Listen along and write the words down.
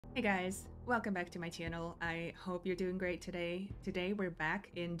Hey guys, welcome back to my channel. I hope you're doing great today. Today we're back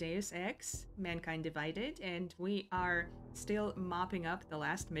in Deus Ex, Mankind Divided, and we are still mopping up the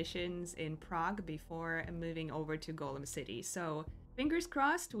last missions in Prague before moving over to Golem City. So fingers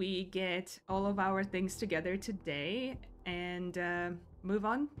crossed we get all of our things together today and move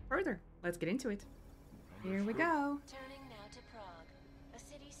on further. Let's get into it. Here we go. Turning now to Prague, a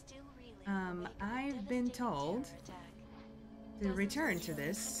city still reeling I've been told to return to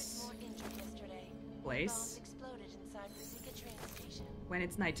this place when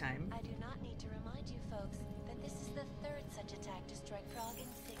it's nighttime. I do not need to remind you folks that this is the third such attack to strike Prague in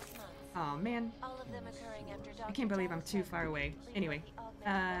 6 months. Oh man, All of them occurring after Dr. I can't believe I'm too far away. Anyway,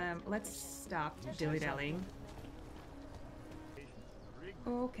 let's stop dilly-dallying.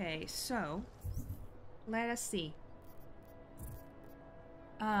 Okay, so let us see.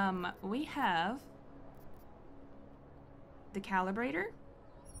 We have the Calibrator,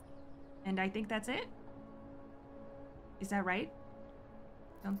 and I think that's it. Is that right?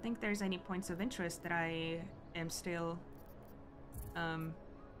 Don't think there's any points of interest that I am still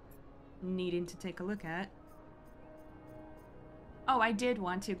needing to take a look at. Oh, I did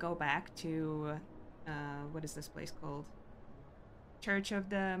want to go back to what is this place called? Church of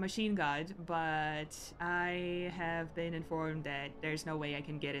the Machine God, but I have been informed that there's no way I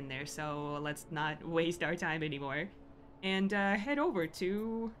can get in there, so let's not waste our time anymore and head over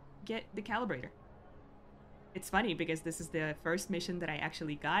to get the Calibrator. It's funny because this is the first mission that I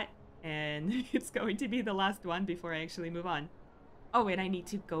actually got, and it's going to be the last one before I actually move on. Oh, and I need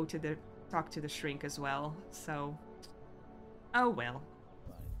to go to talk to the shrink as well, so... Oh well.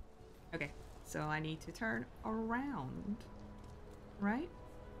 Okay, so I need to turn around, right?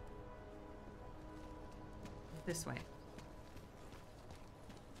 This way.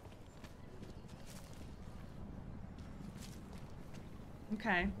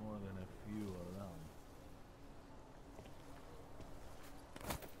 Okay. More than a few around.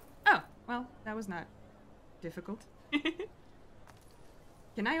 Oh, well, that was not difficult.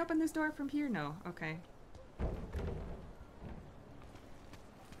 Can I open this door from here? No. Okay.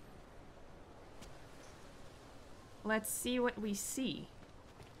 Let's see what we see.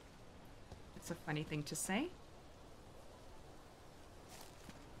 It's a funny thing to say.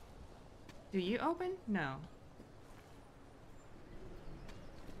 Do you open? No.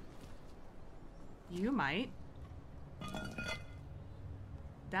 You might.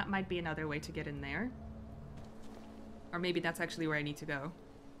 That might be another way to get in there. Or maybe that's actually where I need to go.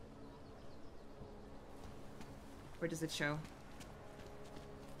 Where does it show?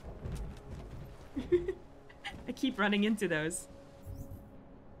 I keep running into those.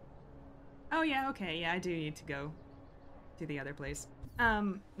 Oh yeah, okay, yeah, I do need to go to the other place.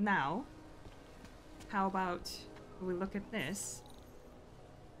 Now, how about we look at this?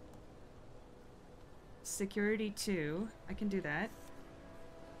 Security 2, I can do that.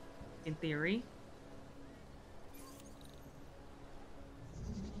 In theory.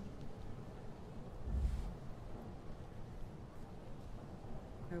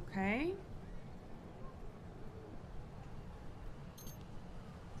 Okay.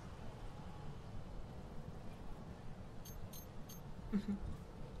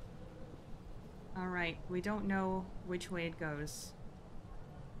 Alright, we don't know which way it goes.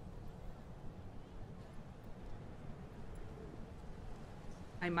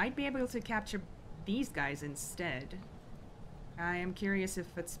 I might be able to capture these guys instead. I am curious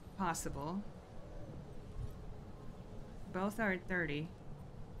if it's possible. Both are at 30.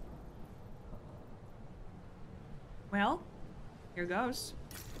 Well, here goes.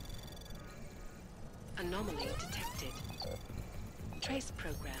 Anomaly detected. Trace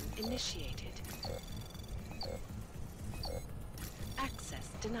program initiated. Access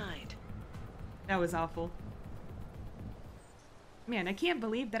denied. That was awful. Man, I can't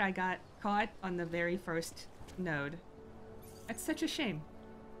believe that I got caught on the very first node. That's such a shame.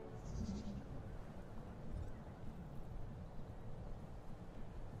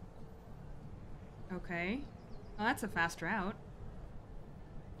 Okay. Well, that's a fast route.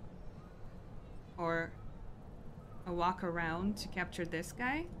 Or a walk around to capture this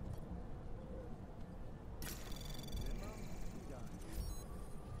guy.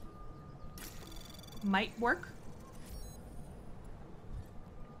 Might work.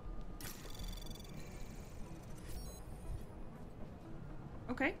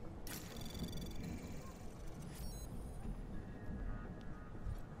 Okay.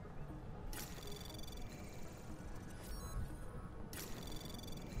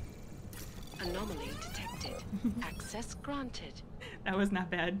 Anomaly detected. Access granted. That was not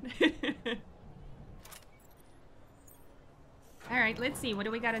bad. Alright, let's see. What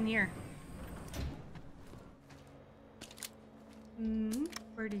do we got in here?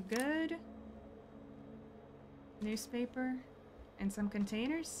 Pretty good. Newspaper. And some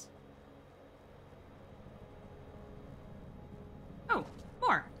containers. Oh,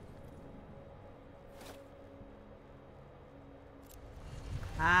 more.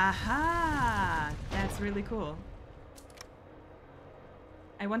 Aha! That's really cool.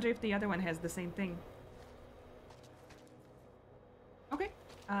 I wonder if the other one has the same thing. Okay,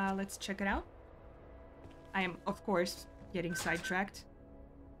 let's check it out. I am, of course, getting sidetracked.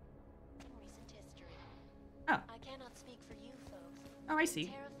 Recent history. Oh. I cannot speak for you folks. Oh, I see.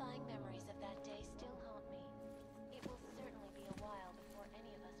 Terrifying memories of that day still haunt me. It will certainly be a while before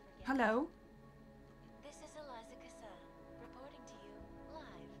any of us forget. Hello? This is Eliza Cassan, reporting to you live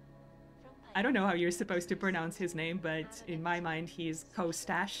from Pike. I don't know how you're supposed to pronounce his name, but in my mind, he's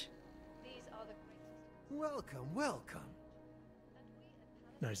Kostash. These are the Welcome, welcome.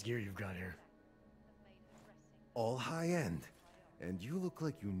 Nice gear you've got here. All high-end. And you look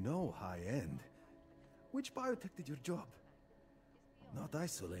like you know high-end. Which biotech did your job? Not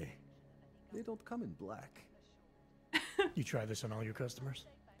Isolate. They don't come in black. You try this on all your customers?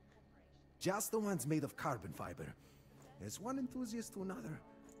 Just the ones made of carbon fiber. As one enthusiast to another,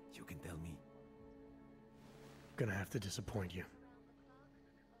 you can tell me. Gonna have to disappoint you.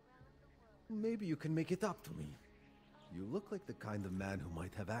 Maybe you can make it up to me. You look like the kind of man who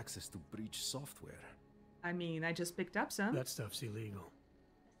might have access to breach software. I mean, I just picked up some. That stuff's illegal.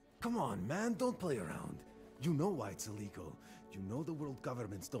 Come on, man, don't play around. You know why it's illegal. You know the world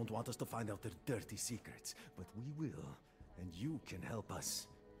governments don't want us to find out their dirty secrets. But we will, and you can help us.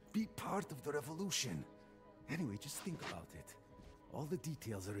 Be part of the revolution. Anyway, just think about it. All the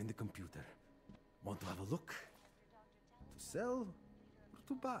details are in the computer. Want to have a look? To sell or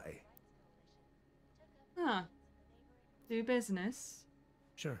to buy? Huh. Do business.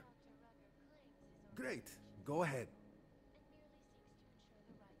 Sure. Great, go ahead.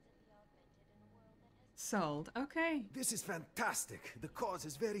 Sold. Okay. This is fantastic. The cause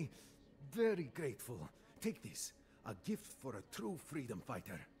is very, very grateful. Take this. A gift for a true freedom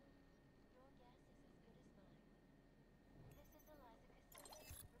fighter.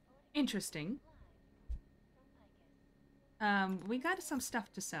 Interesting. We got some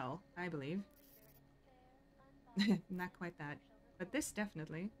stuff to sell, I believe. Not quite that. But this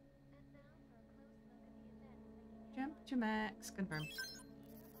definitely. Jump to max. Confirm.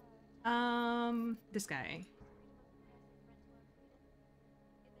 This guy.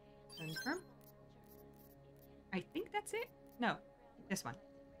 Confirm. I think that's it? No, this one.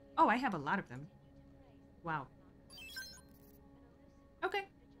 Oh, I have a lot of them. Wow. Okay,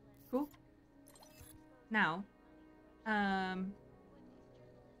 cool. Now,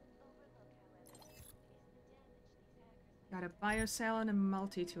 got a biocell and a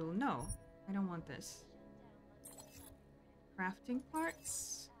multi-tool. No, I don't want this. Crafting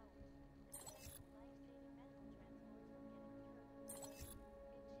parts.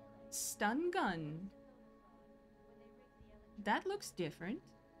 Stun gun. That looks different.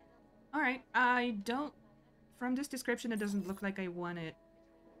 Alright, I don't... From this description, it doesn't look like I want it.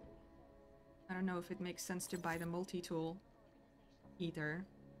 I don't know if it makes sense to buy the multi-tool either.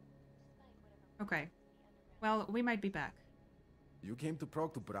 Okay. Well, we might be back. You came to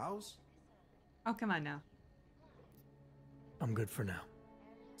Prague to browse? Oh, come on now. I'm good for now.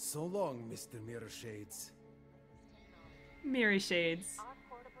 So long, Mr. Mirror Shades. Mirror shades.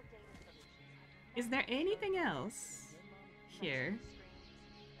 Is there anything else here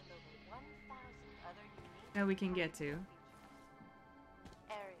that we can get to?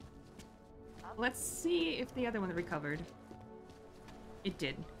 Let's see if the other one recovered. It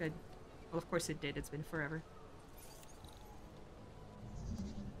did. Good. Well, of course it did. It's been forever.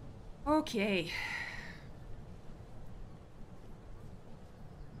 Okay.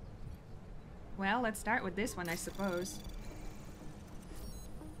 Well, let's start with this one, I suppose.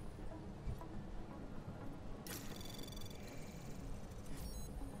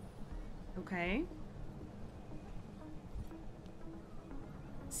 Okay.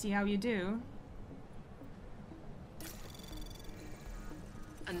 See how you do.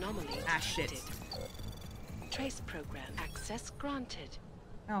 Anomaly Ah, shit. detected. Trace program access granted.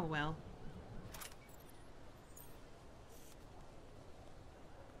 Oh, well.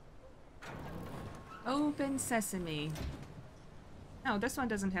 Open sesame. No, this one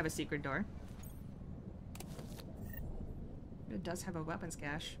doesn't have a secret door. But it does have a weapons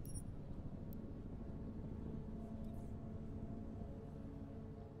cache.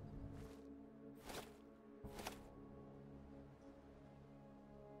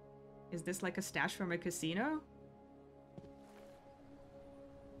 Is this like a stash from a casino?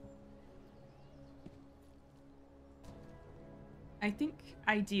 I think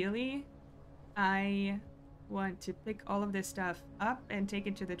ideally I want to pick all of this stuff up and take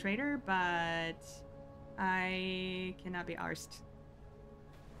it to the trader, but I cannot be arsed.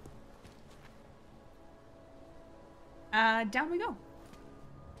 Down we go.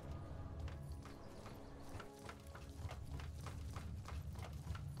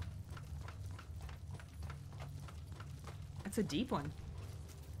 That's a deep one.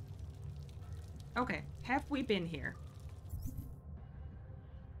 Okay, have we been here?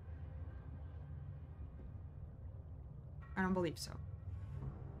 I don't believe so.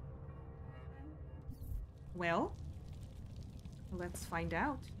 Well, let's find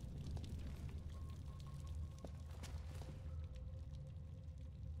out.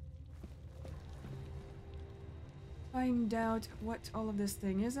 Find out what all of this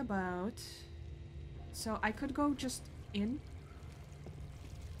thing is about. So I could go just in.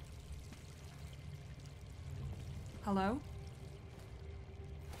 Hello?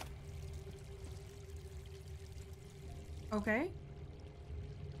 Okay.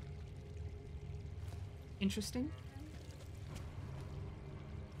 Interesting.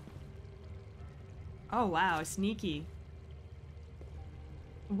 Oh wow, sneaky.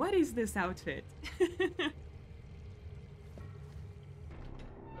 What is this outfit? Like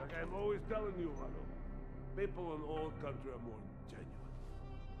I'm always telling you, Vano, people in old country are more genuine.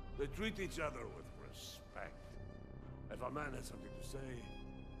 They treat each other with respect. If a man has something to say,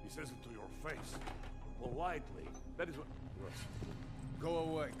 he says it to your face. Politely. That is what... Go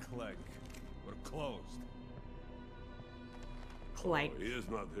away, Clegg. We're closed. Clank. Oh, he is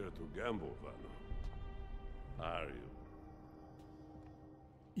not here to gamble, Vano. Are you?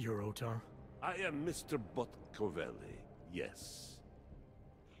 You're Otar? I am Mr. Botkovelli, yes.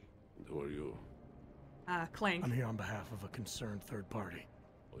 And who are you? Clank. I'm here on behalf of a concerned third party.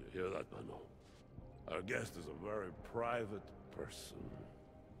 Oh, you hear that, Vano? Our guest is a very private person.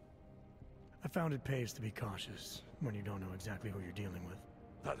 I found it pays to be cautious when you don't know exactly who you're dealing with.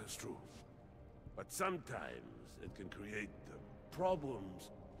 That is true. But sometimes it can create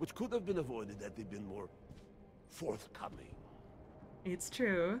problems which could have been avoided had they been more forthcoming. It's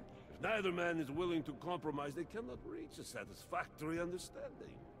true. If neither man is willing to compromise, they cannot reach a satisfactory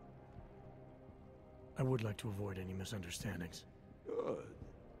understanding. I would like to avoid any misunderstandings. Good.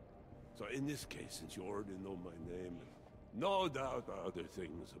 So in this case, since you already know my name, and no doubt other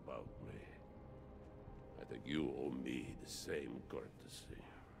things about me, I think you owe me the same courtesy.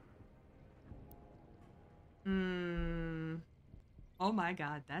 Oh my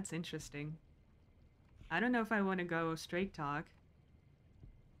god, that's interesting. I don't know if I want to go straight talk.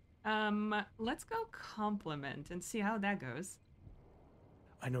 Let's go compliment and see how that goes.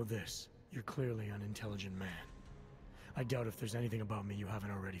 I know this. You're clearly an intelligent man. I doubt if there's anything about me you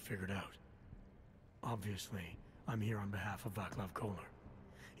haven't already figured out. Obviously, I'm here on behalf of Vaclav Kolar.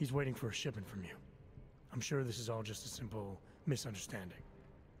 He's waiting for a shipment from you. I'm sure this is all just a simple misunderstanding.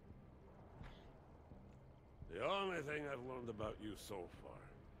 The only thing I've learned about you so far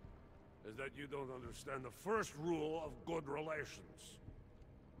is that you don't understand the first rule of good relations.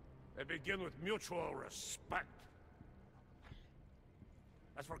 They begin with mutual respect.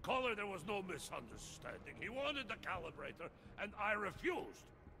 As for Kolar, there was no misunderstanding. He wanted the Calibrator, and I refused.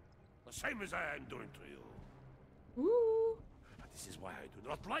 The same as I am doing to you. Ooh. This is why I do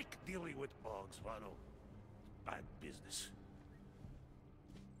not like dealing with Boggs, Vano. Bad business.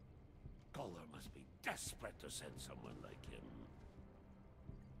 Kolar must be desperate to send someone like him.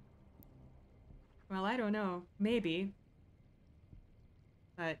 Well, I don't know. Maybe.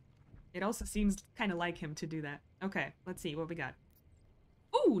 But it also seems kind of like him to do that. Okay, let's see what we got.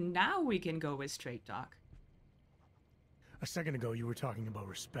 Ooh, now we can go with straight talk. A second ago, you were talking about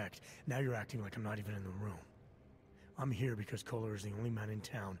respect. Now you're acting like I'm not even in the room. I'm here because Kolar is the only man in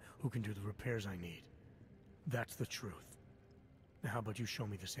town who can do the repairs I need. That's the truth. Now how about you show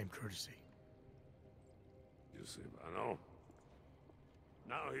me the same courtesy? You see, Vano.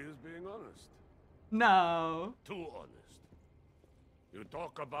 Now he is being honest. No. Too honest. You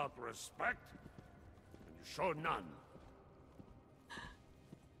talk about respect, and you show none.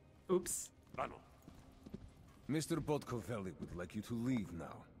 Oops. Vano. Mr. Botkovelli would like you to leave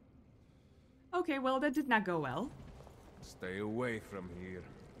now. Okay, well, that did not go well. Stay away from here.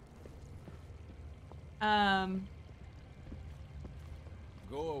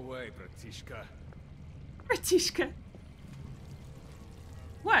 Go away, Bratishka. Bratishka.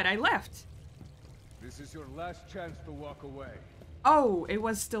 What? I left. This is your last chance to walk away. Oh, it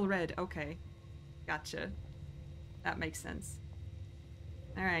was still red. Okay. Gotcha. That makes sense.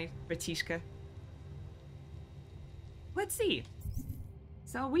 Alright, Bratishka. Let's see.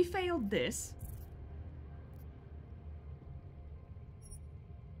 So we failed this.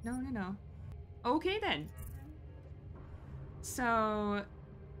 No, no, no. Okay, then. So,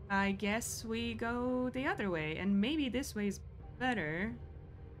 I guess we go the other way, and maybe this way's better.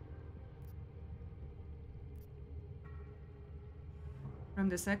 From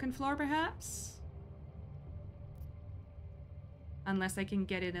the second floor, perhaps? Unless I can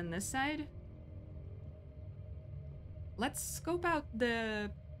get it on this side. Let's scope out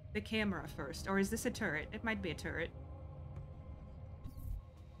the camera first. Or is this a turret? It might be a turret.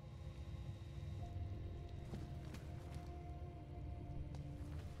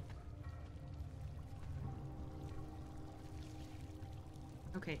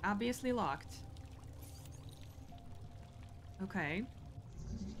 Okay, obviously locked. Okay.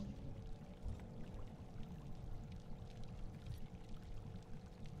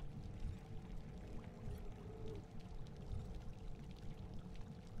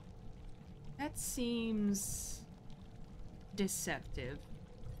 That seems deceptive.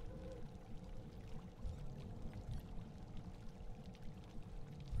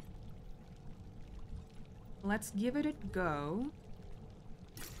 Let's give it a go.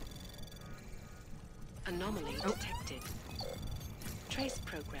 Anomaly detected. Trace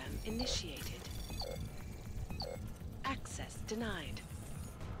program initiated. Access denied.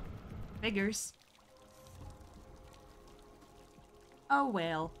 Figures. Oh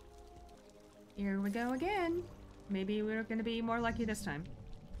well. Here we go again. Maybe we're gonna be more lucky this time.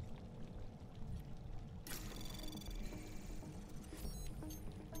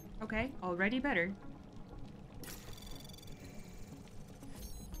 Okay, already better.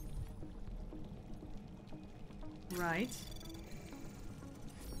 Right.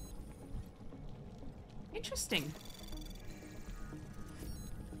 Interesting.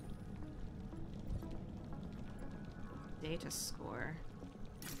 Data score.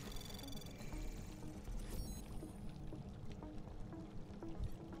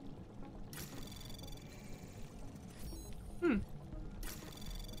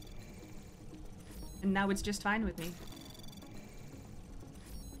 And now it's just fine with me.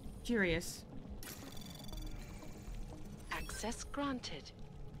 Curious. Access granted.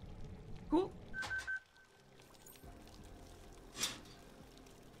 Cool.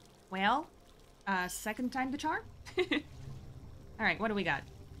 Well, second time the charm? Alright, what do we got?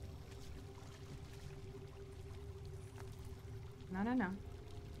 No, no, no.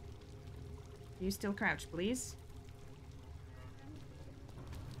 You still crouch, please.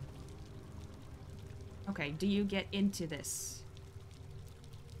 Okay, do you get into this?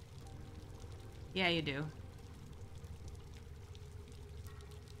 Yeah, you do.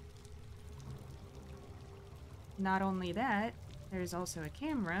 Not only that, there's also a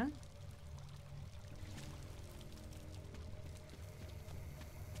camera.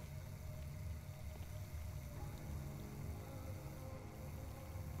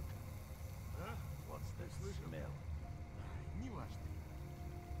 Huh? What's this smell?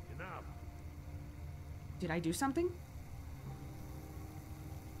 Enough. Did I do something?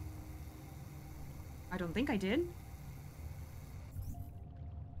 I don't think I did.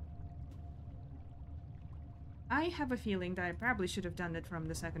 I have a feeling that I probably should have done it from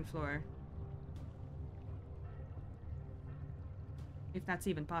the second floor. If that's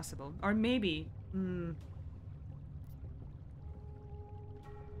even possible. Or maybe...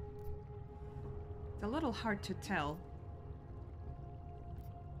 It's a little hard to tell.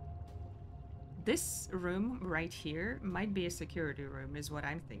 This room right here might be a security room, is what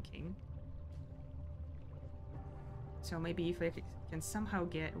I'm thinking. So maybe if I can somehow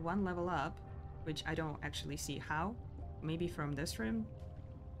get one level up, which I don't actually see how, maybe from this room.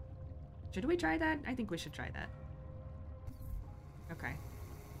 Should we try that? I think we should try that. Okay.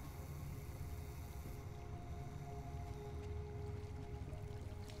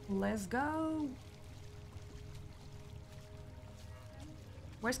 Let's go!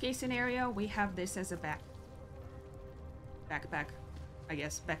 Worst case scenario, we have this as a backpack, I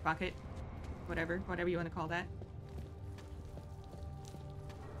guess, back pocket, whatever you want to call that.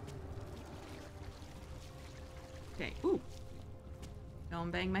 Okay, ooh. Don't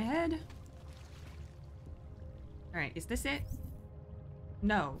bang my head. Alright, is this it?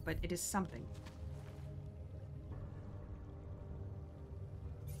 No, but it is something.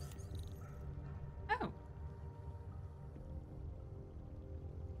 Oh.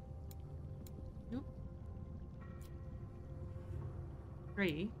 Nope.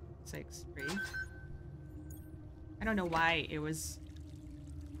 3, 6, 3. I don't know why it was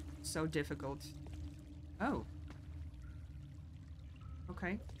so difficult. Oh.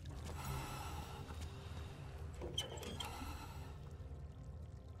 Okay.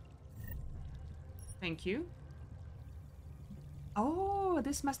 Thank you. Oh, Oh,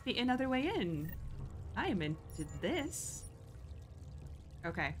 this must be another way in. I am into this.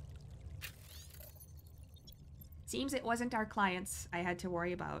 Okay. Seems it wasn't our clients I had to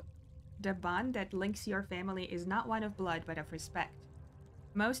worry about. The bond that links your family is not one of blood, but of respect.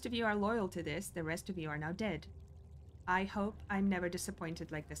 Most of you are loyal to this, the rest of you are now dead. I hope I'm never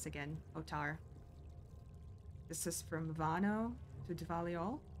disappointed like this again, Otar. This is from Vano to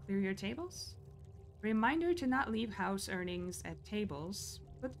Dvaliol. Clear your tables? Reminder to not leave house earnings at tables.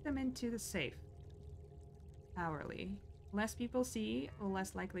 Put them into the safe. Hourly. Less people see,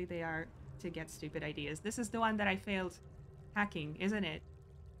 less likely they are to get stupid ideas. This is the one that I failed hacking, isn't it?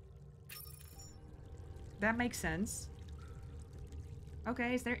 That makes sense.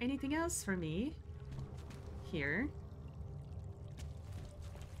 Okay, is there anything else for me? Here.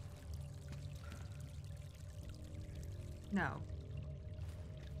 No.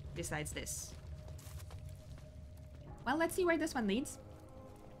 Besides this. Well, let's see where this one leads.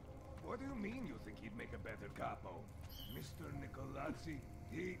 What do you mean you think he'd make a better capo? Mr. Nicolazzi,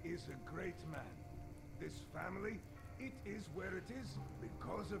 he is a great man. This family, it is where it is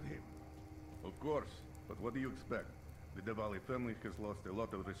because of him. Of course, but what do you expect? The Devali family has lost a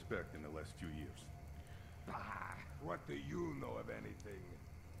lot of respect in the last few years. Ah, what do you know of anything?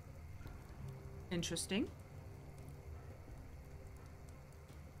 Interesting.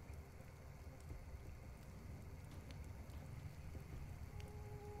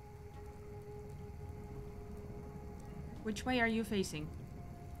 Which way are you facing?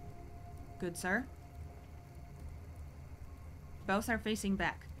 Good sir. Both are facing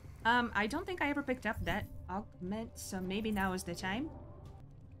back. I don't think I ever picked up that augment, so maybe now is the time.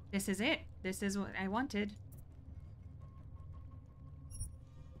 This is it. This is what I wanted.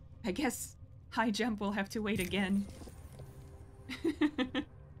 I guess high jump will have to wait again.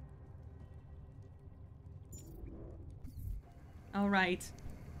 All right.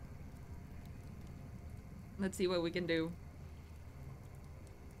 Let's see what we can do.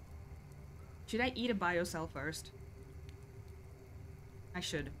 Should I eat a biocell first? I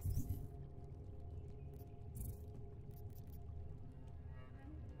should.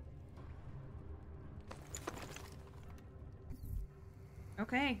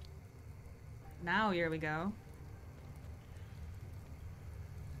 Okay. Now here we go.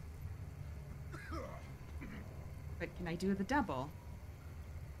 But can I do the double?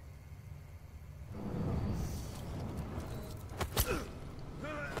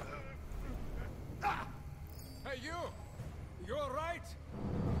 Hey, you! You alright?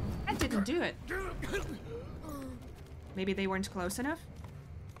 That didn't do it. Maybe they weren't close enough?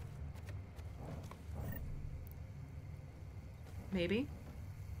 Maybe.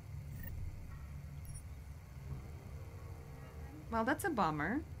 Well, that's a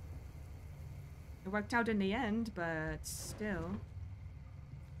bummer. It worked out in the end, but still.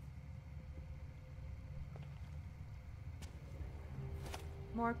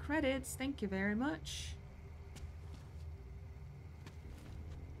 More credits, thank you very much.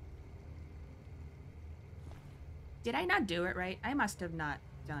 Did I not do it right? I must have not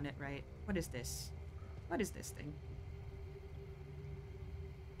done it right. What is this? What is this thing?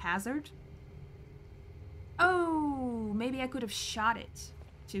 Hazard? Oh, maybe I could have shot it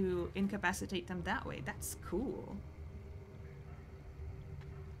to incapacitate them that way. That's cool.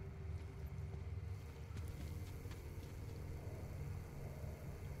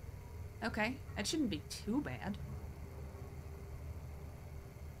 Okay, that shouldn't be too bad.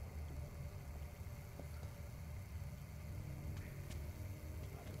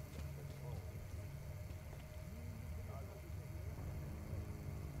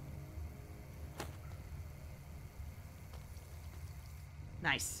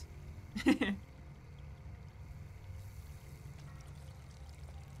 Nice.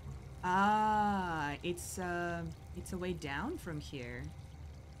 Ah, it's a way down from here.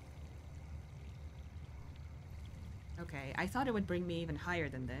 Okay, I thought it would bring me even higher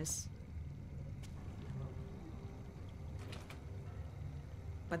than this.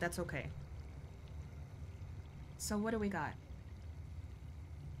 But that's okay. So what do we got?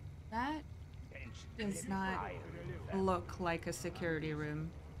 That does not look like a security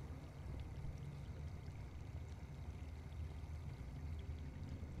room.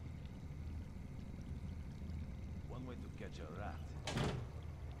 One way to catch a rat.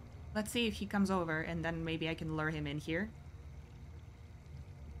 Let's see if he comes over and then maybe I can lure him in here.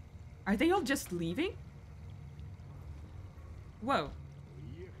 Are they all just leaving? Whoa.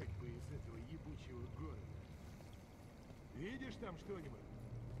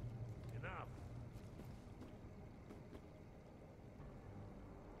 Enough.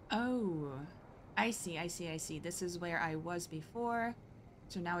 Oh, I see. This is where I was before.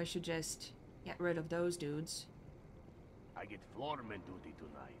 So now I should just get rid of those dudes. I get floorman duty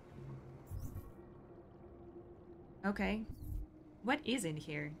tonight. Okay. What is in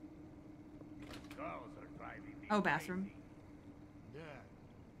here? Girls are driving me Oh, bathroom. crazy. Да,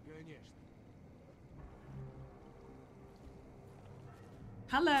 конечно.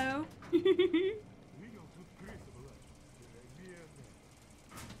 Hello. Видел, тут крыса была. Здоровенная.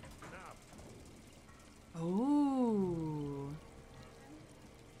 Oh.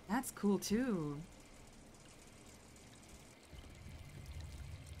 That's cool too.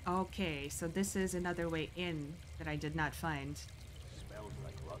 Okay, so this is another way in that I did not find. Smells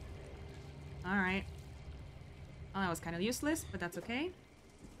like rotten eggs. Alright. Well, that was kind of useless, but that's okay.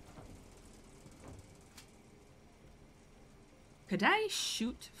 Could I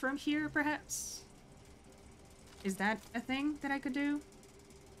shoot from here, perhaps? Is that a thing that I could do?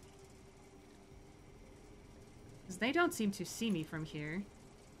 Because they don't seem to see me from here.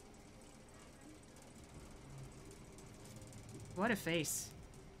 What a face.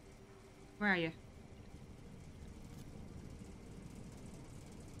 Where are you?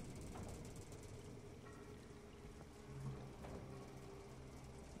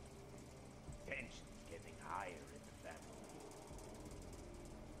 Tension's getting higher in the family.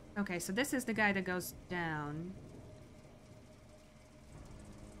 Okay, so this is the guy that goes down.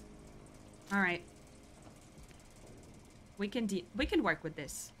 Alright. We can work with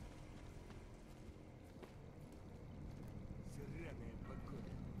this. Сраная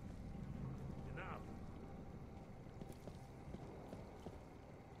погода. Enough.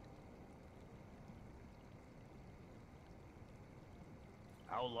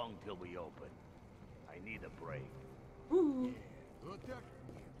 How long till we open? I need a break. Ooh. Вот так?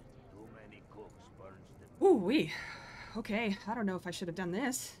 Too many cooks burns the Ooh wee. Okay, I don't know if I should have done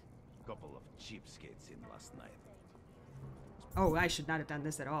this. couple of cheapskates in last night. Oh, I should not have done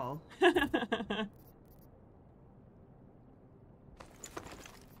this at all.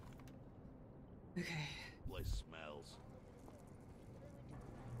 Okay. Place smells.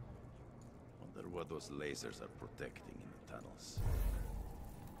 Wonder what those lasers are protecting in the tunnels.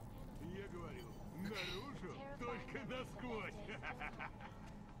 Я говорю, наружу, только насквозь.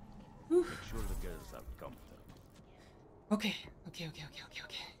 Make sure the girls are comfortable. Okay.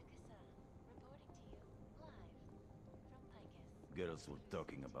 Girls were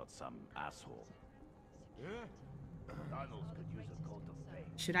talking about some asshole. Tunnels could use a coat of paint.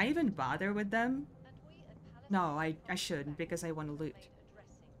 Should I even bother with them? No, I shouldn't because I want to loot.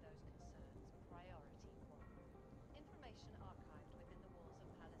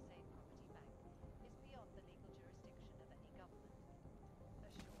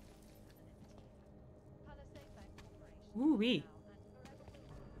 Ooh wee.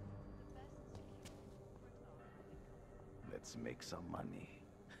 Let's make some money.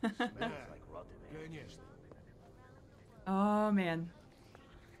 Smells like rotten eggs. Конечно. Oh man.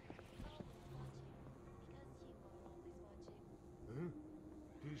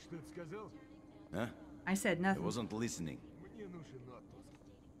 Ты что-то сказал? Huh? I said I nothing. wasn't listening. Мне нужен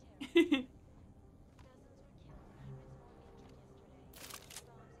отпуск.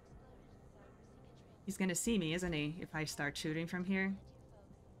 He's gonna see me, isn't he, if I start shooting from here?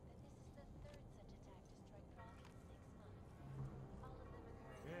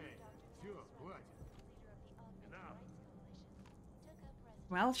 Эй, все, хватит.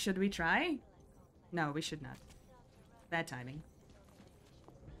 Well, should we try? No, we should not. Bad timing.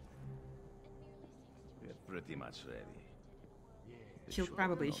 We're pretty much ready. He'll Should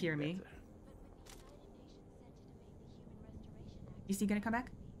probably have known hear me. better. Is he gonna come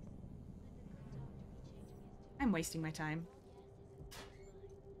back? I'm wasting my time.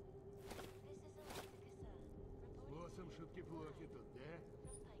 Боссом шутки плохи тут,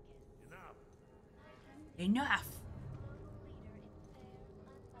 да? Enough!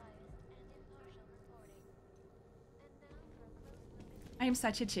 I am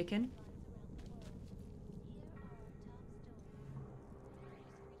such a chicken.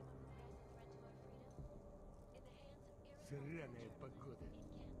 Сраная погода.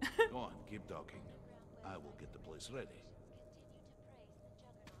 Go on, keep talking. I will get the place ready.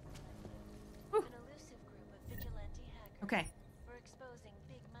 An elusive group of vigilante hackers Okay, for exposing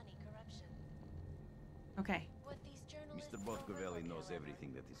big money corruption. okay. What these journalists Mr. Botkovelli knows overlook,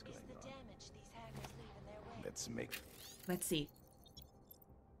 everything that is however, going is the on. damage these hackers leave in their wake. Let's make Let's see.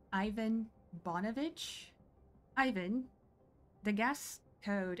 Ivan Bonovich? Ivan, the gas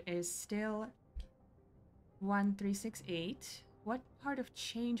code is still 1368. What part of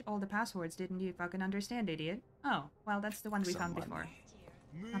change all the passwords didn't you fucking understand, idiot? Oh, well, that's the one we some found before. money.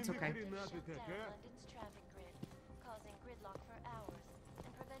 Ну и That's okay. нахрена ты Shut так, down а? London's traffic grid, causing gridlock for hours, and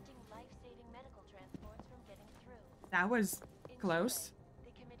preventing life-saving medical transports from getting through. That was close.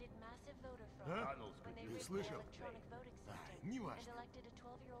 They committed massive voter fraud when they rigged the electronic voting system and elected a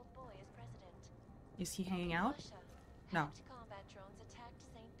 12-year-old boy as president. Is he hanging out? Russia, No. hacked combat drones attacked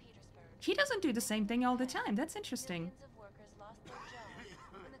St. Petersburg. He doesn't do the same thing all the time. That's interesting. Millions of workers lost their jobs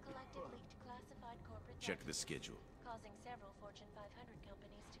when the collective leaked classified corporate Check the documents, schedule. causing several Fortune 500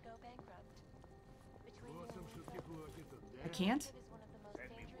 companies to go bankrupt. Between you and me, I can't? it is one of the most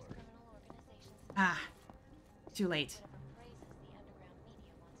dangerous criminal organizations in Ah, too late. whatever phrases the underground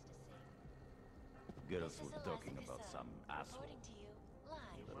media wants to sing. Girls This is were Eliza talking about Cassan, some asshole. reporting to you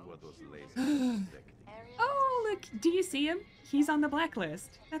live. But what was lasers protecting? Oh, look, do you see him? He's on the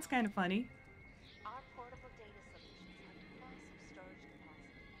blacklist. That's kind of funny. Our portable data solutions have massive storage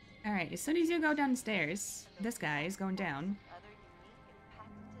capacities. Alright, as soon as you go downstairs, this guy is going down. Other unique and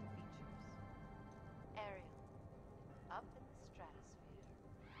patented features. Ariel, up in the stratosphere.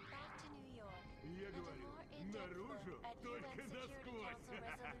 Back to New York. And a more in-depth look at UN Security Council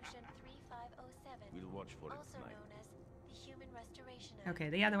Resolution 3507, We'll watch for it also tonight. known as the Human Restoration Act. Okay,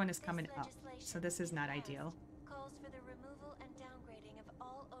 the other one is This coming up, legislation, so this is not if ideal. passed, calls for the removal and downgrading of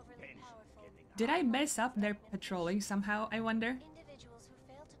all overly powerful. Did I mess up their patrolling somehow, I wonder? Individuals who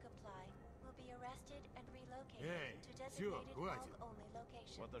fail to comply will be arrested and relocated Hey, to всё, designated хватит. only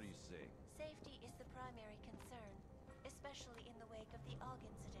locations. What are you saying? Safety is the primary concern, especially in the wake of the AUG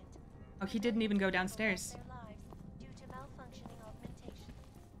incident. Oh, he didn't even go Millions of people downstairs. lost their lives due to malfunctioning augmentation.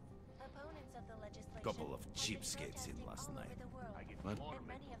 Opponents of the legislation Couple of have been cheapskates in protesting last all night. over the world, What? and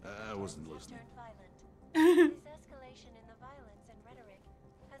many of the I wasn't protests have listening. turned violent. This escalation in the violence and rhetoric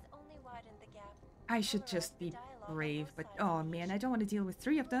has only widened the gap. I should just be brave, but oh man, I don't want to deal with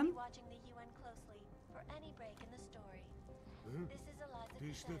 3 of We'll be them. watching the UN closely for any break in the story. This is Eliza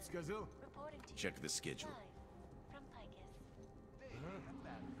Ты что-то Cassan, сказал? reporting to Check you the schedule. live from Picus.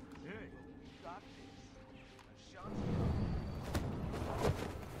 Эй,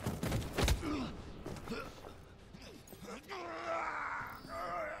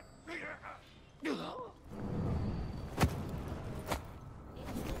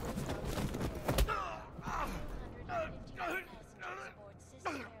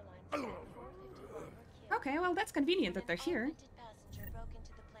 Okay, well that's convenient that they're here, Passenger broke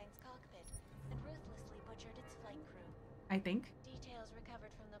into the plane's cockpit and ruthlessly butchered its flight crew. I think. Details recovered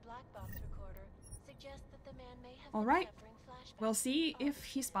from the black box recorder suggest that the man may have All been right. suffering flashbacks. We'll see of if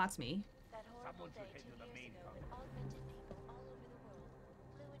he spots me. that horrible day 2 years ago when augmented people all over the world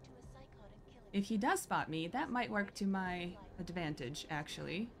flew into a psychotic killing. If he does spot me, that might work to my advantage,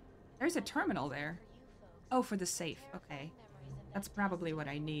 actually. There's a terminal there. For you folks, Oh, for the safe. Okay. memories of That's that probably what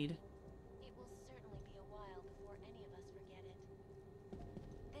I need. It will certainly be a while before any of us forget it.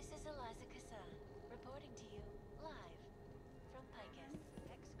 This is Eliza Cassan, reporting to you live from Picus.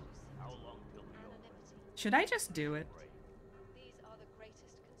 Exclusive. How long till we Anonymity. Should I just do it? These are the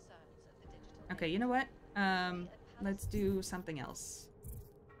greatest concerns of the digital. Okay, you know what? Let's do something else.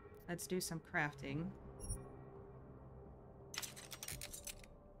 Let's do some crafting.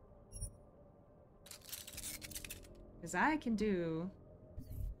 Because I can do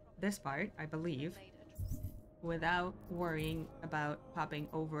this part, I believe, without worrying about popping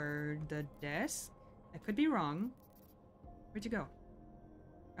over the desk. I could be wrong. Where'd you go?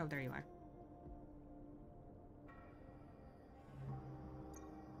 Oh, there you are.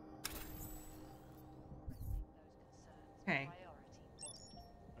 Okay.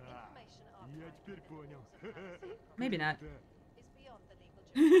 я теперь понял. Maybe not. Да.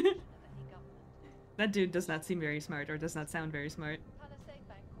 That dude does not seem very smart, or does not sound very smart. Palisade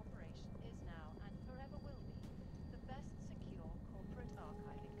Bank Corporation is now and forever will be the best secure corporate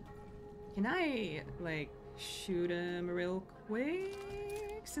archiving company. Can I, like, shoot him real quick?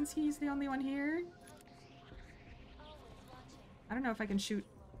 Since he's the only one here? I don't know if I can shoot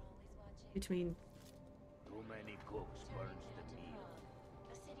between... Too many cooks burns the meal.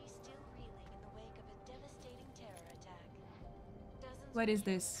 A city still reeling in the wake of a devastating terror attack. Dozens What were is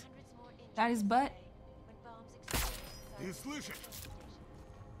killed, this? hundreds more injured That is butt. today when bombs exploded inside Ты the слышишь? petrol station.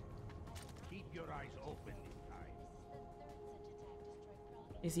 Keep your eyes open in time. This is the third such attack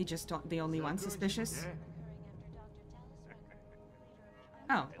to strike Prague. Is he just the only one suspicious? Да. Occurring after Dr. Talis Franco, leader of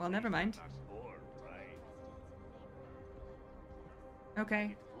the Oh, well, never mind. Us all, right?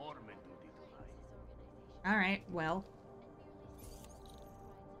 Okay. Foreman duty tonight. Alright, well.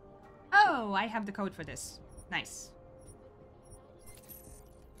 Oh, I have the code for this. Nice.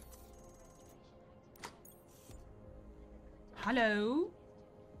 Hello?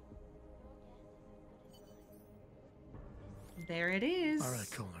 There it is. All right,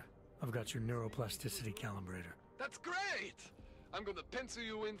 Kohler. I've got your neuroplasticity calibrator. That's great! I'm gonna pencil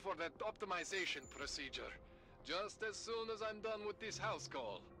you in for that optimization procedure. Just as soon as I'm done with this house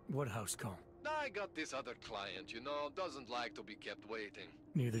call. What house call? I got this other client, you know, doesn't like to be kept waiting.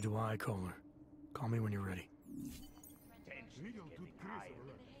 Neither do I, Kohler. Call me when you're ready.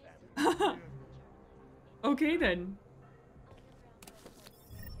 Okay then.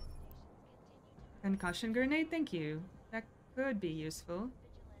 Concussion grenade, thank you. That could be useful.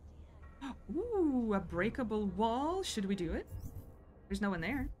 Ooh, a breakable wall. Should we do it? There's no one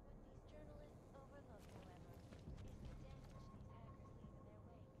there.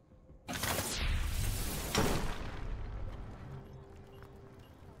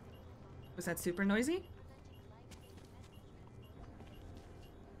 Was that super noisy?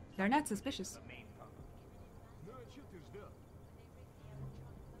 They're not suspicious.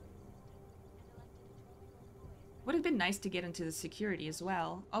 Would have been nice to get into the security as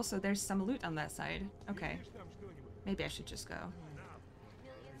well. Also, there's some loot on that side. Okay. Maybe I should just go.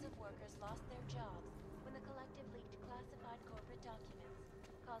 Millions of workers lost their jobs when the collective leaked classified corporate documents,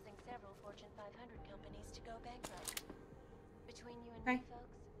 causing several Fortune 500 companies to go bankrupt. Between you and me,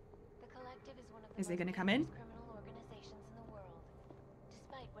 folks, the collective is one of the Is he gonna come in? criminal organizations in the world.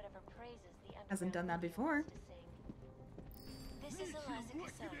 Despite whatever praises the Hasn't done that before. This is Eliza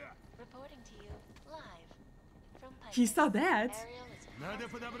Cassell, reporting to you live from He saw that. Надо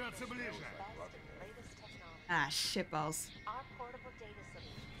подобраться ближе. Ah, shitballs. Our portable data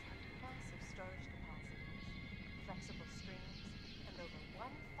solutions have massive storage capacities, flexible streams, and over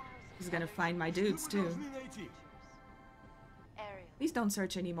 1,000. He's gonna find my dudes too. Please don't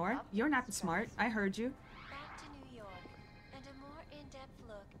search anymore. You're not smart. I heard you. Back to New York, and a more in-depth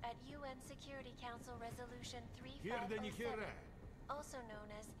look at UN Security Council Resolution 3507, also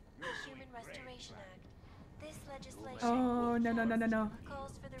known as the Human Restoration Act. This legislation Oh, no.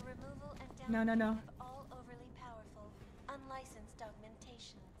 calls for the removal and No. of all overly powerful, unlicensed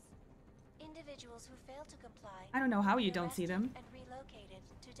augmentations. Individuals who fail to comply I don't know how will be you don't see them. arrested and relocated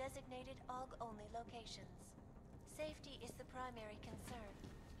to designated AUG-only locations. Safety is the primary concern,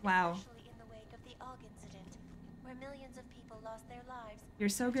 Wow. especially in the wake of the AUG incident, where millions of people lost their lives. You're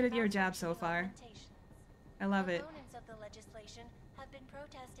so good at your job so far. I love it. Opponents of the legislation have been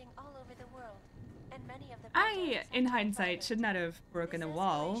protesting all over the world, and many of the I, in hindsight, should not have broken a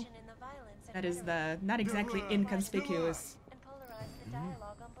wall. That is not exactly inconspicuous. and polarized the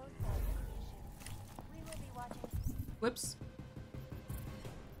dialogue on both sides of the issue. We will be watching. Whoops.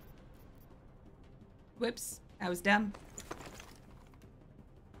 Whoops. I was dumb.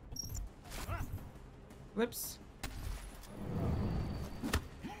 Whoops.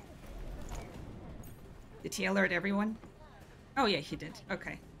 Did he alert everyone? Oh yeah, he did.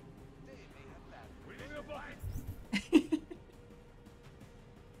 Okay.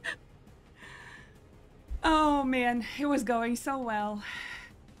 Oh man, it was going so well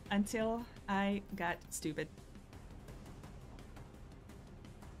until I got stupid.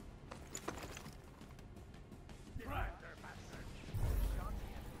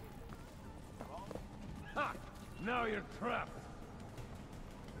 Ha! Now you're trapped.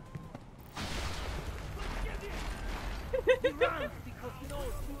 He runs because he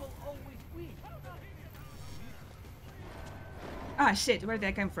knows he will always win. Ah shit, where did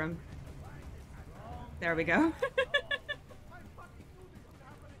that come from? There we go.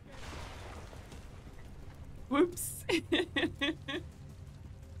 Whoops.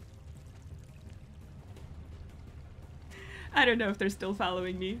 I don't know if they're still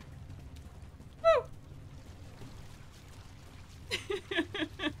following me. Woo!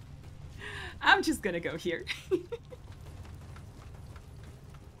 I'm just gonna go here.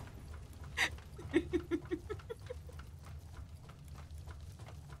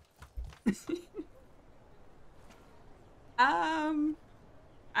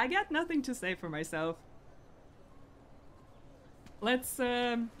 I got nothing to say for myself. Let's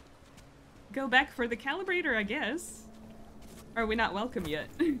go back for the Calibrator, I guess. Or are we not welcome yet?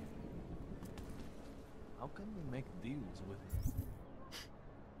 How can we make deals with him?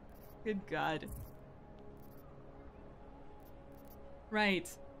 Good God. Right.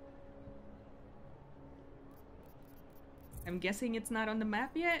 I'm guessing it's not on the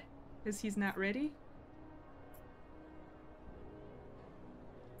map yet, because he's not ready.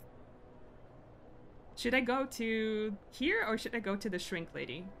 Should I go to here, or should I go to the shrink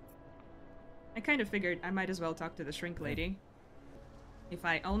lady? I kind of figured I might as well talk to the shrink lady. If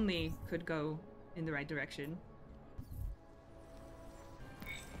I only could go in the right direction.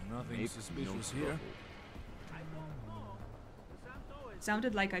 Nothing suspicious here.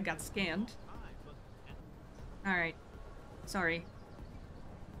 Sounded like I got scanned. Alright. Sorry.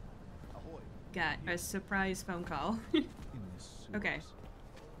 Got a surprise phone call. Okay.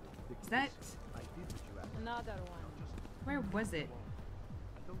 Is that... Another one. Where was it?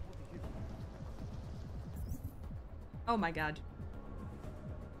 Oh my god.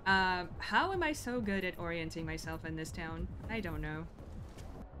 How am I so good at orienting myself in this town? I don't know.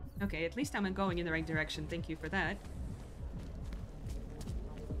 Okay, at least I'm going in the right direction. Thank you for that.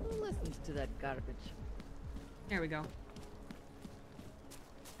 Who listens to that garbage? There we go.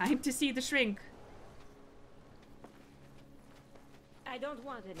 Time to see the shrink. I don't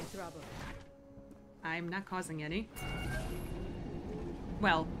want any trouble. I'm not causing any.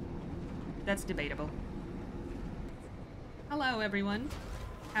 Well, that's debatable. Hello, everyone.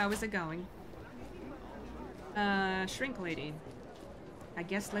 How is it going? Shrink lady. I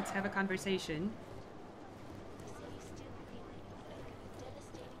guess let's have a conversation.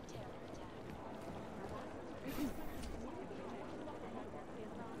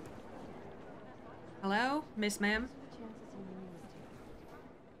 Hello, Miss Ma'am?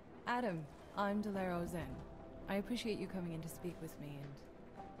 Adam, I'm Delaro Zen. I appreciate you coming in to speak with me, and...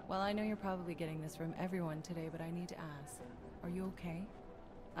 Well, I know you're probably getting this from everyone today, but I need to ask. Are you okay?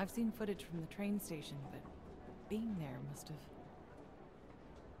 I've seen footage from the train station, but being there must have...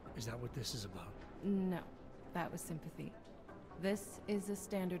 Is that what this is about? No, that was sympathy. This is a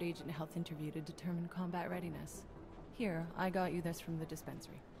standard agent health interview to determine combat readiness. Here, I got you this from the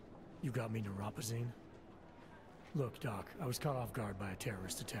dispensary. You got me neuropazine? Look, Doc, I was caught off guard by a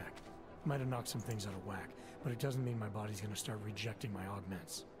terrorist attack. Might have knocked some things out of whack, but it doesn't mean my body's gonna start rejecting my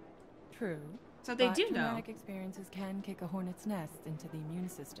augments. True. So they but do know. Traumatic experiences can kick a hornet's nest into the immune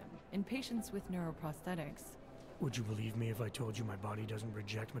system. In patients with neuroprosthetics... Would you believe me if I told you my body doesn't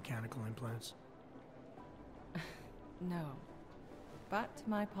reject mechanical implants? No. But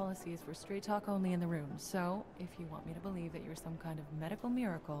my policy is for straight talk only in the room, so if you want me to believe that you're some kind of medical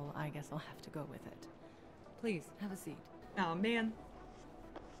miracle, I guess I'll have to go with it. Please, have a seat. Oh, man.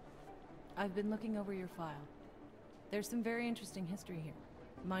 I've been looking over your file. There's some very interesting history here.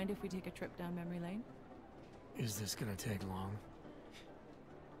 Mind if we take a trip down memory lane? Is this gonna take long?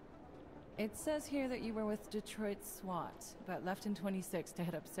 It says here that you were with Detroit SWAT, but left in 26 to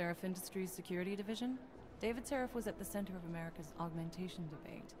head up Seraph Industries' security division. David Seraph was at the center of America's augmentation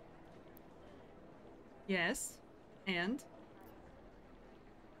debate. Yes. And?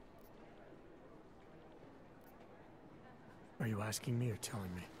 Are you asking me or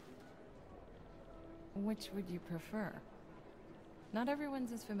telling me? Which would you prefer? Not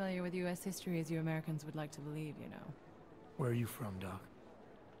everyone's as familiar with U.S. history as you Americans would like to believe, you know. Where are you from, Doc?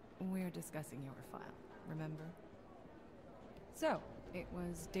 We're discussing your file, remember? So, it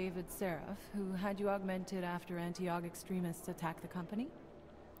was David Seraph who had you augmented after anti-aug extremists attacked the company?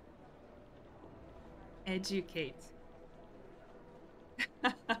 Educate.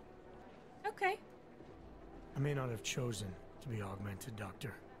 Okay. I may not have chosen to be augmented,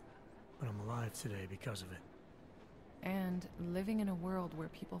 Doctor, but I'm alive today because of it. And living in a world where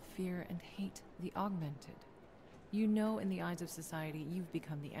people fear and hate the augmented. You know, in the eyes of society, you've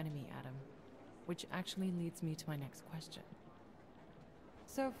become the enemy, Adam. Which actually leads me to my next question.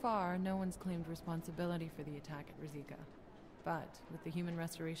 So far, no one's claimed responsibility for the attack at Rizika. But with the human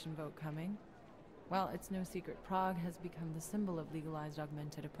restoration vote coming, well, it's no secret Prague has become the symbol of legalized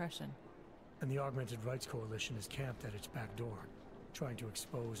augmented oppression. And the Augmented Rights Coalition is camped at its back door, trying to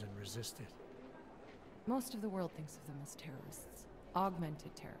expose and resist it. Most of the world thinks of them as terrorists.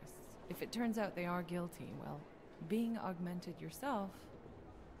 Augmented terrorists. If it turns out they are guilty, well, being augmented yourself...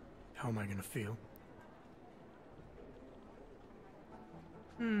 How am I gonna feel?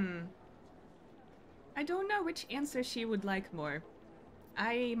 I don't know which answer she would like more.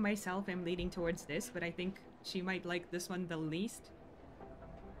 I myself am leaning towards this, but I think she might like this one the least.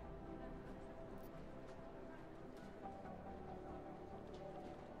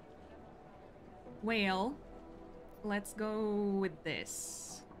 Well, let's go with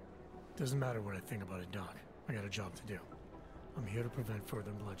this. Doesn't matter what I think about it, Doc. I got a job to do. I'm here to prevent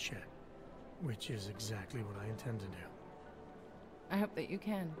further bloodshed, which is exactly what I intend to do. I hope that you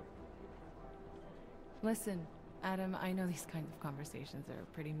can. Listen, Adam, I know these kinds of conversations are a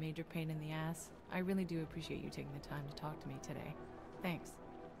pretty major pain in the ass. I really do appreciate you taking the time to talk to me today. Thanks.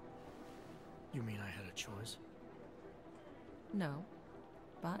 You mean I had a choice? No,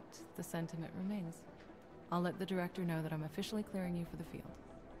 but the sentiment remains. I'll let the director know that I'm officially clearing you for the field.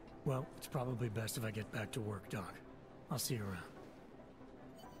 Well, it's probably best if I get back to work, Doc. I'll see you around.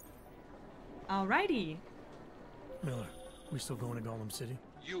 Alrighty. Miller, we still going to Gollum City?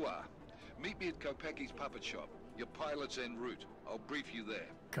 You are. Meet me at Kopecki's puppet shop. Your pilot's en route. I'll brief you there.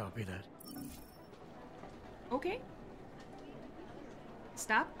 Copy that. Okay.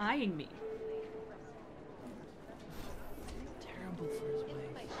 Stop eyeing me.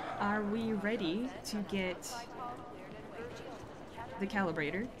 Are we ready to get the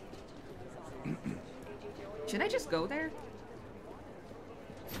Calibrator? Should I just go there?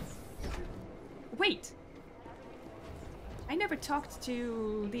 Wait! I never talked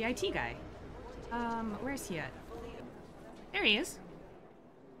to the IT guy. Where's he at? There he is.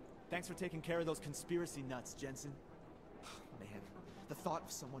 Thanks for taking care of those conspiracy nuts, Jensen. Man, the thought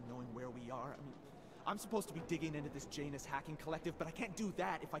of someone knowing where we are, I mean, I'm supposed to be digging into this Janus hacking collective, but I can't do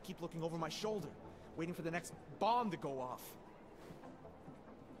that if I keep looking over my shoulder, waiting for the next bomb to go off.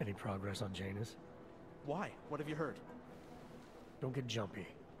 Any progress on Janus? Why? What have you heard? Don't get jumpy.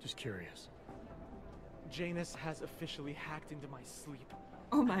 Just curious. Janus has officially hacked into my sleep.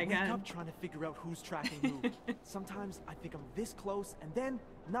 Oh my I wake god. up trying to figure out who's tracking who. Sometimes I think I'm this close, and then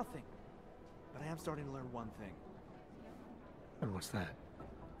nothing. But I am starting to learn one thing. And what's that?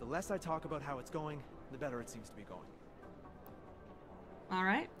 The less I talk about how it's going, the better it seems to be going.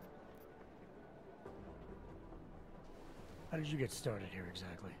 Alright. How did you get started here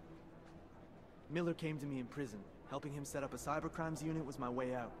exactly? Miller came to me in prison. Helping him set up a cybercrimes unit was my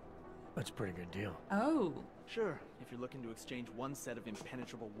way out. That's a pretty good deal. Oh. Sure, if you're looking to exchange one set of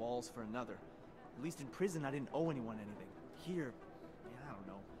impenetrable walls for another. At least in prison, I didn't owe anyone anything. Here, yeah, I don't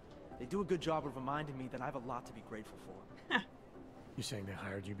know. They do a good job of reminding me that I have a lot to be grateful for. You saying they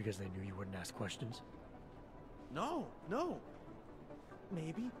hired you because they knew you wouldn't ask questions? No.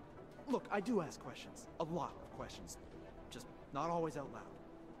 Maybe. Look, I do ask questions. A lot of questions. Just not always out loud.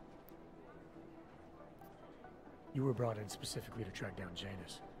 You were brought in specifically to track down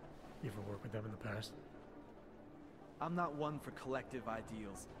Janus. You ever worked with them in the past? I'm not one for collective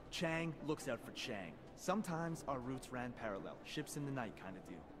ideals. Chang looks out for Chang. Sometimes our routes ran parallel. Ships in the night kind of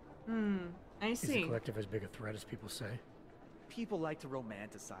deal. I Is the see. collective as big a threat as people say? People like to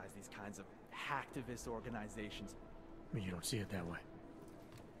romanticize these kinds of hacktivist organizations. But you don't see it that way.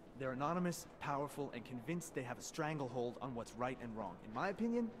 They're anonymous, powerful, and convinced they have a stranglehold on what's right and wrong. In my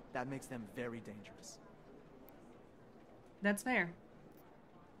opinion, that makes them very dangerous. That's fair.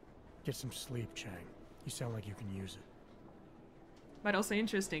 Get some sleep, Chang. You sound like you can use it. But also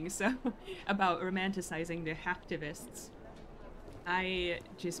interesting, so, about romanticizing the hacktivists. I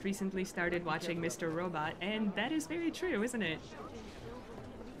just recently started watching Mr. Robot, and that is very true, isn't it?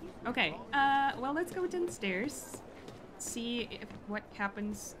 Okay, well, let's go downstairs. See what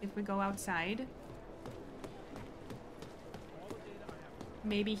happens if we go outside.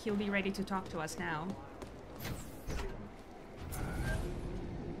 Maybe he'll be ready to talk to us now.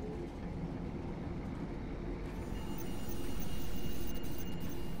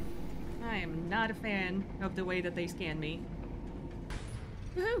 I am not a fan of the way that they scan me.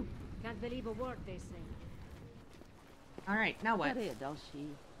 Woohoo! Can't believe a word they say. Alright, now what?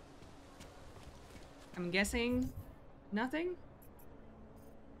 I'm guessing nothing?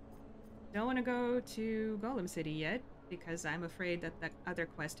 Don't want to go to Golem City yet, because I'm afraid that that other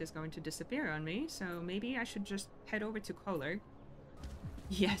quest is going to disappear on me, so maybe I should just head over to Kohler.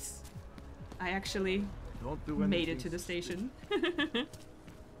 Yes! I actually made it to the station.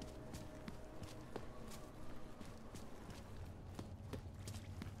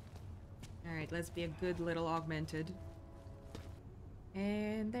 Alright, let's be a good little augmented.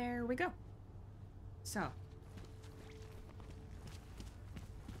 And there we go. So.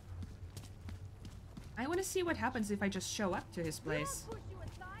 I want to see what happens if I just show up to his place.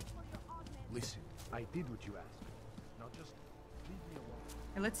 Listen, I did what you asked. Now just leave me alone.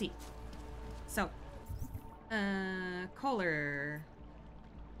 Okay, let's see. So. Kohler.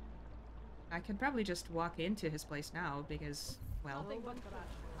 I could probably just walk into his place now because, well,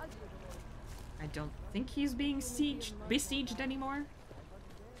 I don't think he's being besieged anymore.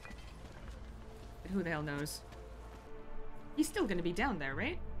 But who the hell knows? He's still gonna be down there,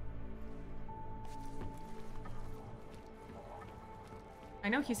 right? I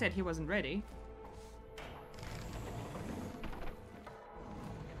know he said he wasn't ready.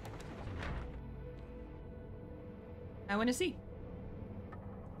 I want to see.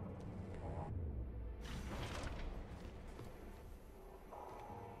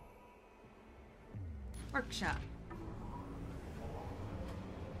 Workshop.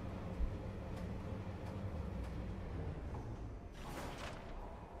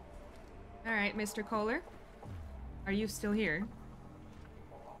 All right, Mr. Kohler. Are you still here?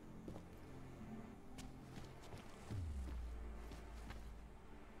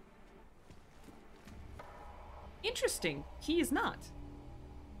 Interesting. He is not.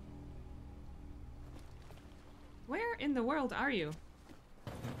 Where in the world are you?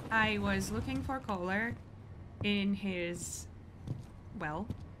 I was looking for Kohler in his, well,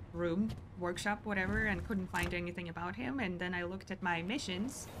 room, workshop, whatever, and couldn't find anything about him. And then I looked at my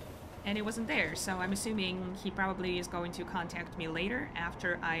missions, and it wasn't there. So I'm assuming he probably is going to contact me later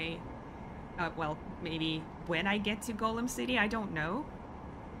after I, well, maybe when I get to Golem City. I don't know.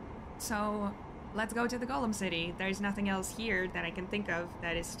 So let's go to the Golem City. There's nothing else here that I can think of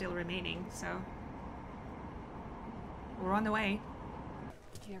that is still remaining. So we're on the way.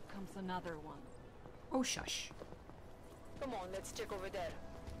 Here comes another one. Oh, shush. Come on, let's check over there.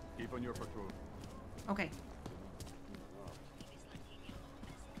 Keep on your patrol. Okay.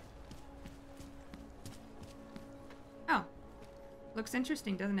 Oh. Looks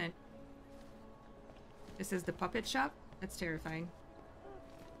interesting, doesn't it? This is the puppet shop? That's terrifying.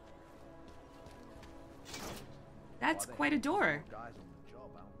 That's quite a door.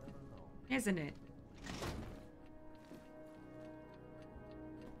 Isn't it?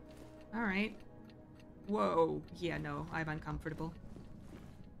 Alright. Whoa. Yeah, no, I'm uncomfortable.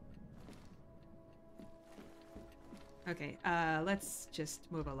 Okay, let's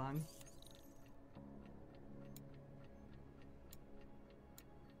just move along.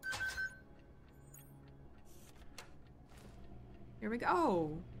 Here we go.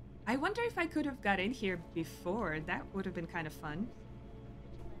 Oh, I wonder if I could have got in here before. That would have been kind of fun.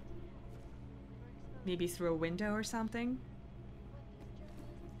 Maybe through a window or something.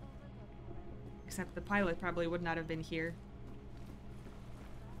 Except the pilot probably would not have been here.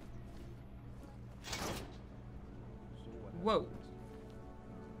 Whoa.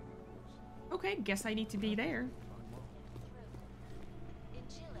 Okay, guess I need to be there. In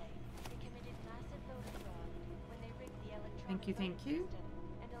Chile, they committed massive voter fraud when they rigged the electronic Thank you, thank voting you. system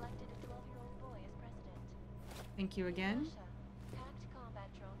and elected a 12-year-old boy as president. Thank you again. In Russia, hacked combat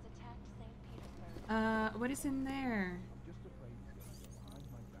drones attacked St. Petersburg. What is in there?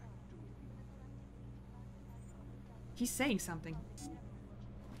 He's saying something.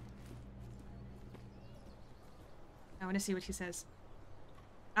 I want to see what he says.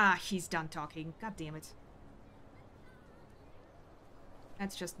 Ah, he's done talking. God damn it.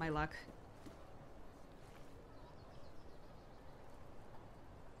 That's just my luck.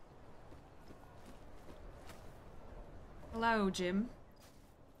 Hello, Jim.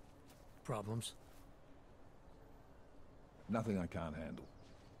 Problems? Nothing I can't handle.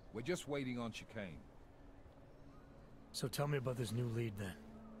 We're just waiting on chicane. So tell me about this new lead then.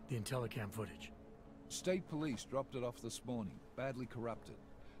 The Intellicam footage. State police dropped it off this morning, badly corrupted.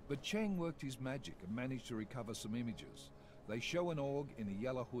 But Cheng worked his magic and managed to recover some images. They show an org in a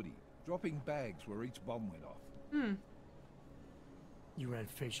yellow hoodie, dropping bags where each bomb went off. Hmm. You ran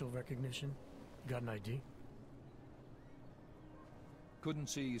facial recognition? Got an ID? Couldn't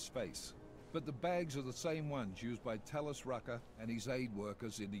see his face. But the bags are the same ones used by Talos Rucker and his aid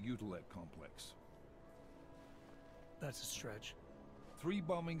workers in the Utilet complex. That's a stretch. 3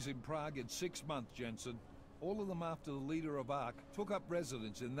 bombings in Prague in 6 months, Jensen. All of them after the leader of ARC took up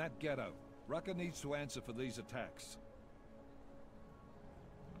residence in that ghetto. Rucker needs to answer for these attacks.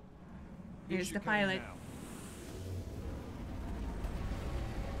 Here's the pilot. Now.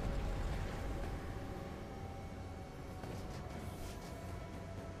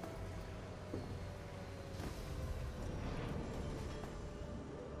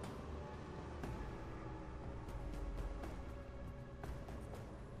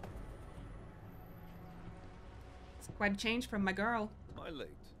 It's quite a change from my girl. Am I late?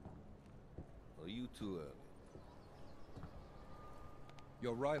 Or are you too early?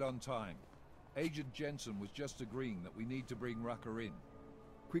 You're right on time. Agent Jensen was just agreeing that we need to bring Rucker in.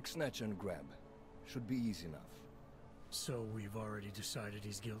 Quick snatch and grab. Should be easy enough. So we've already decided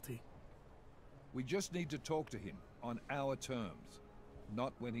he's guilty? We just need to talk to him on our terms,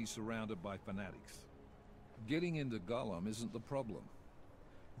 not when he's surrounded by fanatics. Getting into Golem isn't the problem.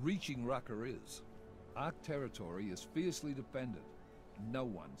 Reaching Rucker is. Ark territory is fiercely defended. No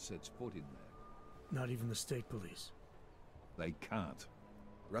one sets foot in there. Not even the state police? They can't.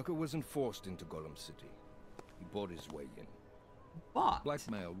 Rucker wasn't forced into Golem City. He bought his way in. What?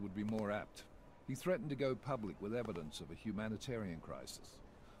 Blackmailed would be more apt. He threatened to go public with evidence of a humanitarian crisis.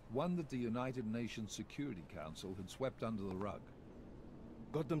 One that the United Nations Security Council had swept under the rug.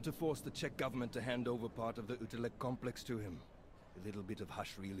 Got them to force the Czech government to hand over part of the Utilet complex to him. A little bit of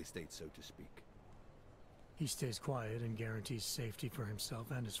hush real estate, so to speak. He stays quiet and guarantees safety for himself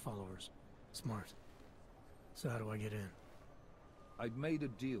and his followers. Smart. So how do I get in? I'd made a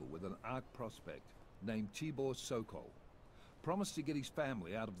deal with an Ark prospect named Tibor Sokol. Promised to get his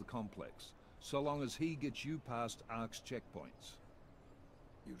family out of the complex, so long as he gets you past Ark's checkpoints.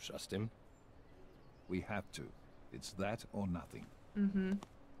 You trust him? We have to. It's that or nothing. Mm-hmm.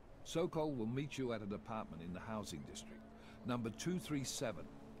 Sokol will meet you at an apartment in the housing district, number 237,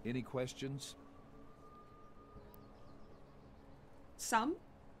 Any questions? Some?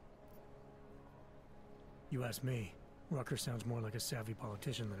 You ask me, Rucker sounds more like a savvy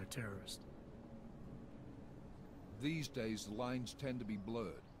politician than a terrorist. These days, the lines tend to be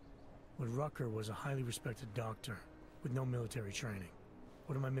blurred. But Rucker was a highly respected doctor, with no military training.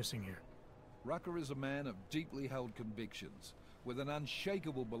 What am I missing here? Rucker is a man of deeply held convictions, with an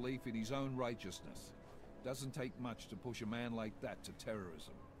unshakable belief in his own righteousness. Doesn't take much to push a man like that to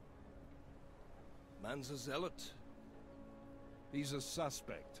terrorism. Man's a zealot. He's a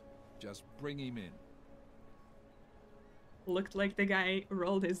suspect. Just bring him in. Looked like the guy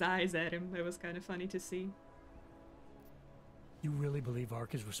rolled his eyes at him. It was kind of funny to see. You really believe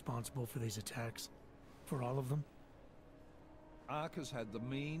Ark is responsible for these attacks? For all of them? Ark has had the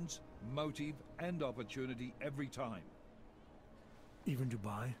means, motive, and opportunity every time. Even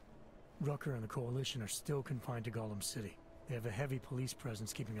Dubai? Rucker and the Coalition are still confined to Gollum City. They have a heavy police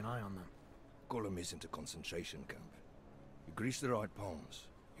presence keeping an eye on them. Gollum isn't a concentration camp. You grease the right palms,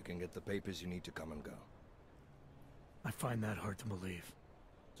 you can get the papers you need to come and go. I find that hard to believe.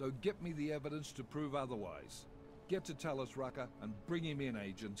 So get me the evidence to prove otherwise. Get to Talus Rucker and bring him in,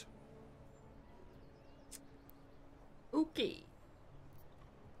 Agent. Okay.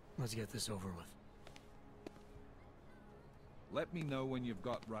 Let's get this over with. Let me know when you've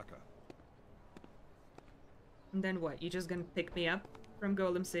got Rucker. And then what? You just gonna pick me up from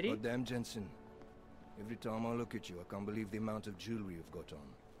Golem City? God damn, Jensen. Every time I look at you, I can't believe the amount of jewelry you've got on.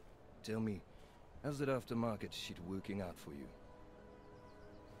 Tell me, how's that aftermarket shit working out for you?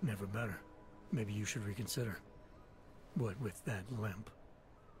 Never better. Maybe you should reconsider. What with that limp?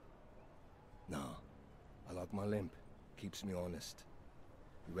 Nah, I like my limp. Keeps me honest.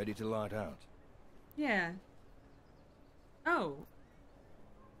 You ready to light out? Yeah. Oh.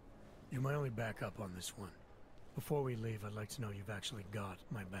 You're my only backup on this one. Before we leave, I'd like to know you've actually got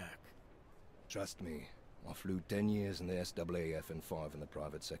my back. Trust me, I flew 10 years in the SAAF and 5 in the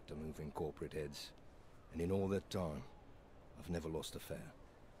private sector moving corporate heads. And in all that time, I've never lost a fare.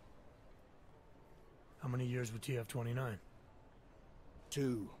 How many years with TF-29?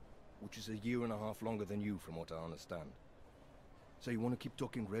 2, which is a year and a half longer than you from what I understand. So you want to keep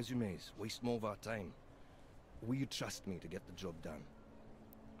talking resumes, waste more of our time? Or will you trust me to get the job done?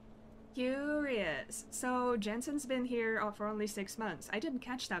 Curious. So Jensen's been here for only 6 months. I didn't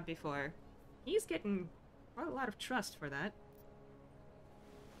catch that before. He's getting quite a lot of trust for that.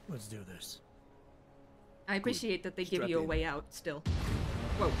 Let's do this. I appreciate that they give Strap you a in. way out still.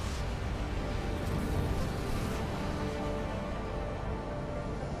 Whoa.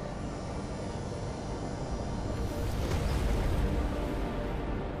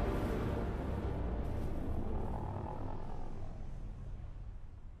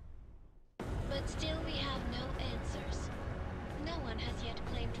 But still we have no answers. No one has yet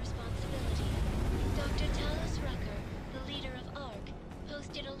claimed responsibility. Dr. Talos Rucker, the leader of ARC,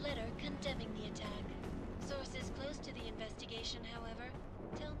 posted a letter condemning the attack. Sources close to the investigation, however,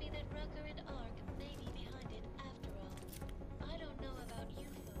 tell me that Rucker and ARC may be behind it after all. I don't know about you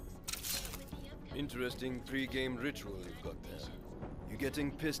folks, but with the upcoming... Interesting pre-game ritual you've got there. You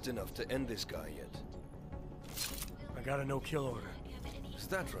getting pissed enough to end this guy yet? I got a no-kill order. Is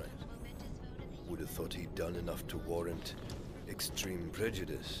that right? Would have thought he'd done enough to warrant extreme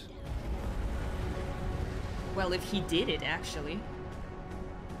prejudice. Well, if he did it, actually.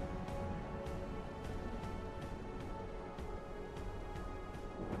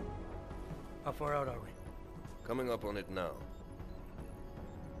 How far out are we? Coming up on it now.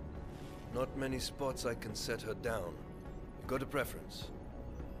 Not many spots I can set her down. You got a preference?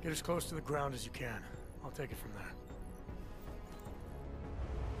 Get as close to the ground as you can. I'll take it from there.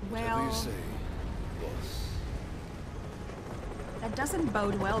 Whatever you Well, say, boss. that doesn't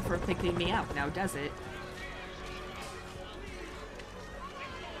bode well for picking me up now, does it?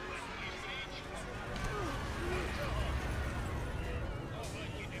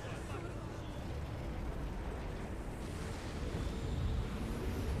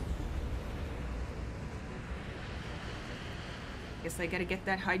 Guess I gotta get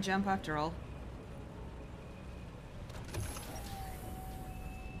that high jump after all.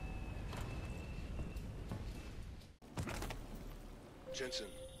 Jensen,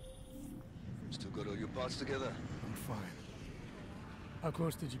 still got all your parts together? I'm fine. How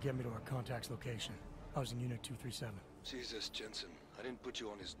close did you get me to our contact's location? I was in Unit 237. Jesus, Jensen, I didn't put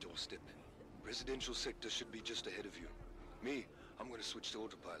you on his doorstep. Residential sector should be just ahead of you. Me, I'm gonna switch to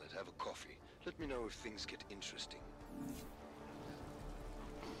autopilot, have a coffee. Let me know if things get interesting.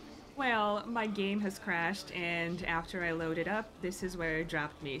 Well, my game has crashed, and after I loaded up, this is where it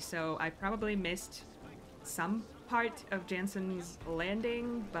dropped me, so I probably missed some part of Jensen's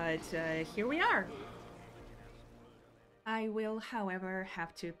landing, but here we are. I will, however,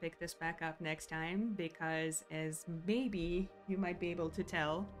 have to pick this back up next time because, as maybe you might be able to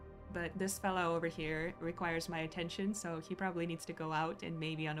tell, but this fellow over here requires my attention, so he probably needs to go out and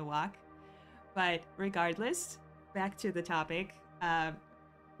maybe on a walk. But regardless, back to the topic,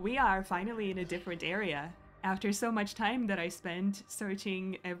 we are finally in a different area. After so much time that I spent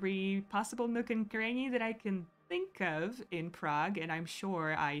searching every possible nook and cranny that I can think of in Prague, and I'm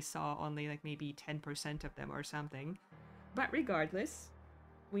sure I saw only like maybe 10% of them or something. But regardless,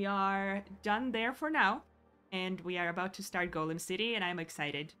 we are done there for now, and we are about to start Golem City, and I'm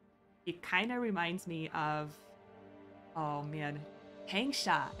excited. It kind of reminds me of, oh man,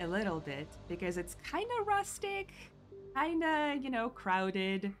 Hengsha a little bit, because it's kind of rustic, kind of, you know,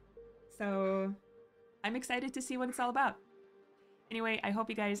 crowded. So I'm excited to see what it's all about. Anyway, I hope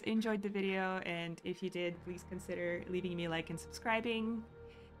you guys enjoyed the video, and if you did, please consider leaving me a like and subscribing.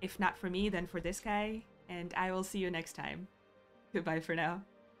 If not for me, then for this guy. And I will see you next time. Goodbye for now.